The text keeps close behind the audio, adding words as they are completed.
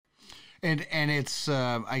And it's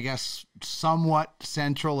I guess somewhat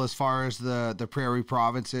central as far as the prairie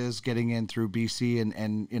provinces, getting in through BC,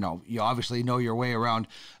 and you obviously know your way around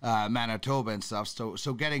Manitoba and stuff.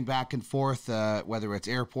 So getting back and forth, whether it's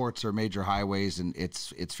airports or major highways, and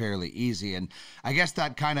it's fairly easy. And I guess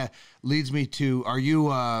that kind of leads me to: are you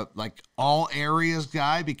like all areas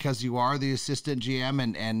guy because you are the assistant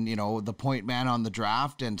GM and the point man on the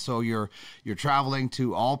draft, and so you're traveling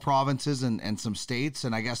to all provinces and some states.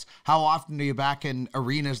 And I guess, how often are you back in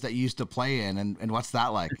arenas that you used to play in, and what's that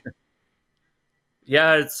like?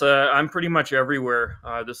 Yeah, it's I'm pretty much everywhere.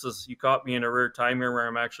 You caught me in a rare time here where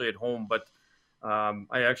I'm actually at home, but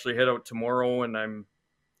I actually head out tomorrow, and I'm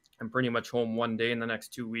pretty much home one day in the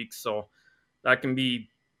next 2 weeks. So that can be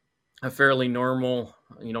a fairly normal,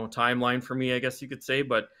 timeline for me, I guess you could say.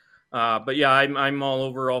 But yeah, I'm all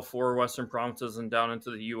over all four Western provinces and down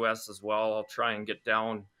into the U.S. as well. I'll try and get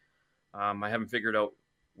down. I haven't figured out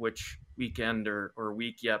which weekend or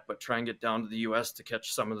week yet, but try and get down to the U.S. to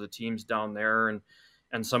catch some of the teams down there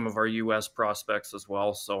and some of our U.S. prospects as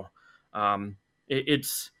well. So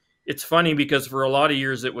it's funny because for a lot of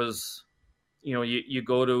years it was, you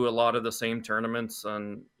go to a lot of the same tournaments,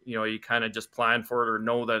 and you kind of just plan for it or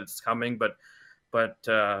know that it's coming. But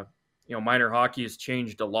minor hockey has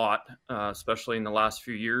changed a lot, especially in the last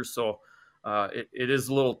few years. So it is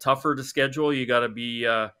a little tougher to schedule. You got to be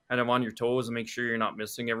kind of on your toes and make sure you're not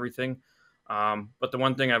missing everything. But the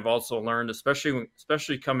one thing I've also learned,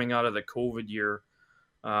 especially coming out of the COVID year,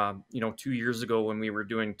 2 years ago when we were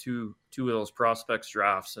doing two of those prospects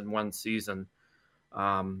drafts in one season,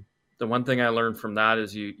 the one thing I learned from that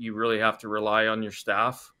is you really have to rely on your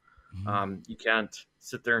staff. You can't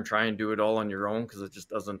sit there and try and do it all on your own, because it just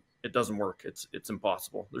doesn't work. It's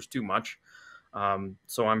impossible. There's too much.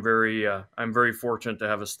 So I'm very fortunate to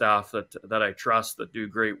have a staff that I trust, that do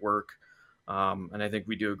great work. And I think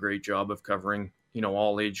we do a great job of covering,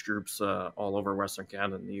 all age groups, all over Western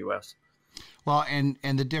Canada and the US. Well, and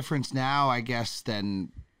the difference now, I guess,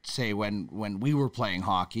 than say when we were playing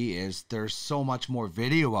hockey, is there's so much more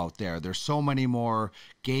video out there. There's so many more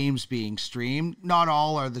games being streamed. Not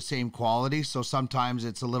all are the same quality, so sometimes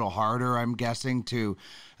it's a little harder, I'm guessing, to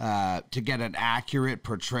get an accurate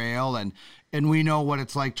portrayal. And we know what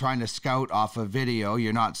it's like trying to scout off a video.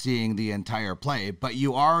 You're not seeing the entire play, but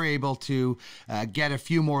you are able to get a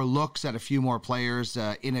few more looks at a few more players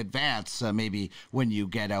in advance, maybe when you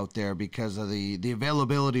get out there, because of the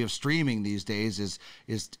availability of streaming these days is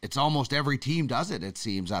it's almost every team does it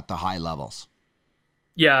seems, at the high levels.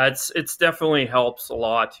 Yeah, it's definitely helps a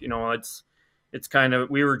lot. It's kind of,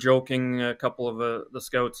 we were joking, a couple of the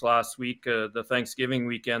scouts last week, the Thanksgiving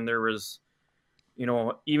weekend, there was,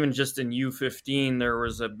 even just in U15, there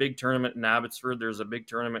was a big tournament in Abbotsford, there's a big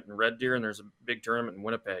tournament in Red Deer, and there's a big tournament in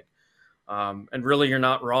Winnipeg. And really, you're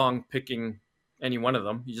not wrong picking any one of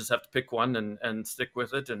them. You just have to pick one and stick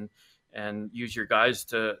with it and use your guys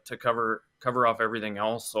to cover off everything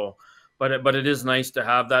else. So, but it is nice to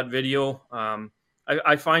have that video.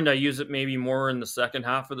 I find I use it maybe more in the second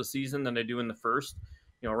half of the season than I do in the first.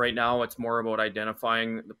 Right now it's more about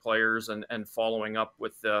identifying the players and following up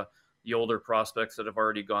with the older prospects that have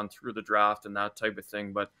already gone through the draft and that type of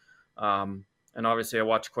thing. But and obviously I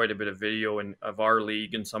watch quite a bit of video of our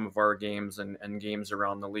league and some of our games and games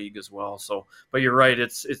around the league as well. So, but you're right,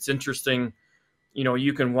 it's interesting.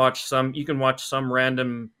 You can watch some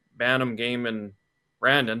random Bantam game in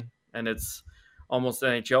Brandon, and it's almost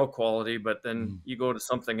NHL quality, but then you go to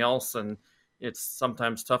something else and it's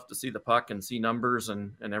sometimes tough to see the puck and see numbers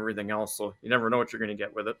and everything else. So you never know what you're going to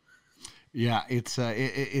get with it. Yeah,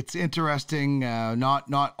 it's interesting.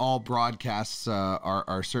 Not all broadcasts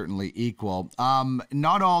are certainly equal.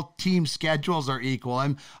 Not all team schedules are equal.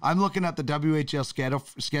 I'm looking at the WHL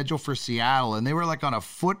schedule for Seattle, and they were like on a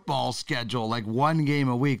football schedule, like one game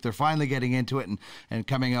a week. They're finally getting into it and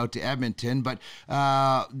coming out to Edmonton, but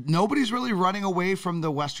nobody's really running away from the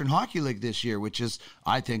Western Hockey League this year, which is,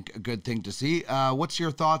 I think, a good thing to see. What's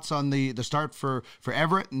your thoughts on the start for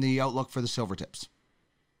Everett and the outlook for the Silvertips?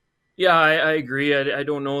 Yeah, I agree. I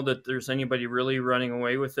don't know that there's anybody really running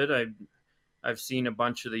away with it. I've seen a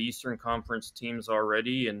bunch of the Eastern Conference teams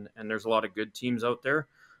already, and there's a lot of good teams out there.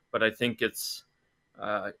 But I think it's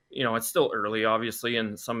still early, obviously,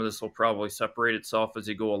 and some of this will probably separate itself as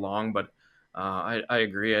you go along. But I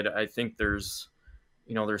agree. I think there's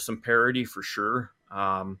some parity for sure.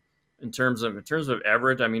 In terms of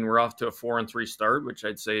Everett, I mean, we're off to a 4-3 start, which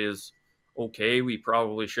I'd say is okay. We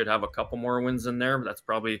probably should have a couple more wins in there, but that's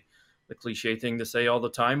probably the cliche thing to say all the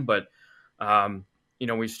time. But,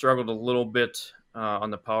 we struggled a little bit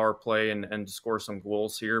on the power play and to score some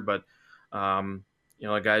goals here. But,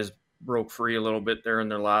 the guys broke free a little bit there in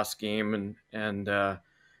their last game, and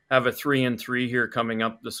have a 3-3 here coming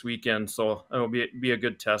up this weekend. So it'll be a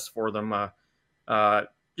good test for them.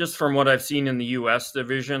 Just from what I've seen in the U.S.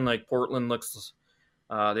 division, like Portland looks,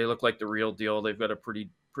 they look like the real deal. They've got a pretty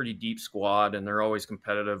deep squad, and they're always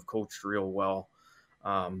competitive, coached real well.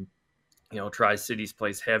 Tri-Cities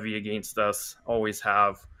plays heavy against us, always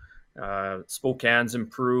have. Spokane's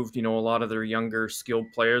improved. A lot of their younger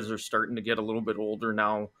skilled players are starting to get a little bit older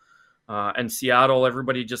now. And Seattle,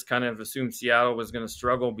 everybody just kind of assumed Seattle was going to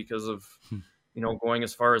struggle because of, going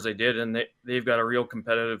as far as they did. And they've got a real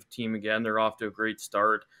competitive team again. They're off to a great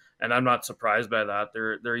start. And I'm not surprised by that.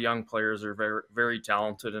 Their young players are very, very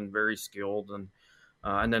talented and very skilled.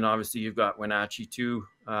 And then obviously you've got Wenatchee too,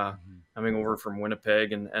 coming over from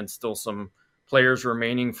Winnipeg, and still some players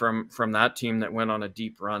remaining from that team that went on a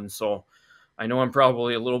deep run. So I know I'm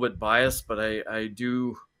probably a little bit biased, but I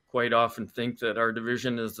do quite often think that our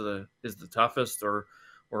division is the toughest, or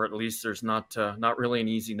at least there's not really an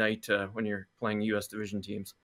easy night when you're playing U.S. division teams.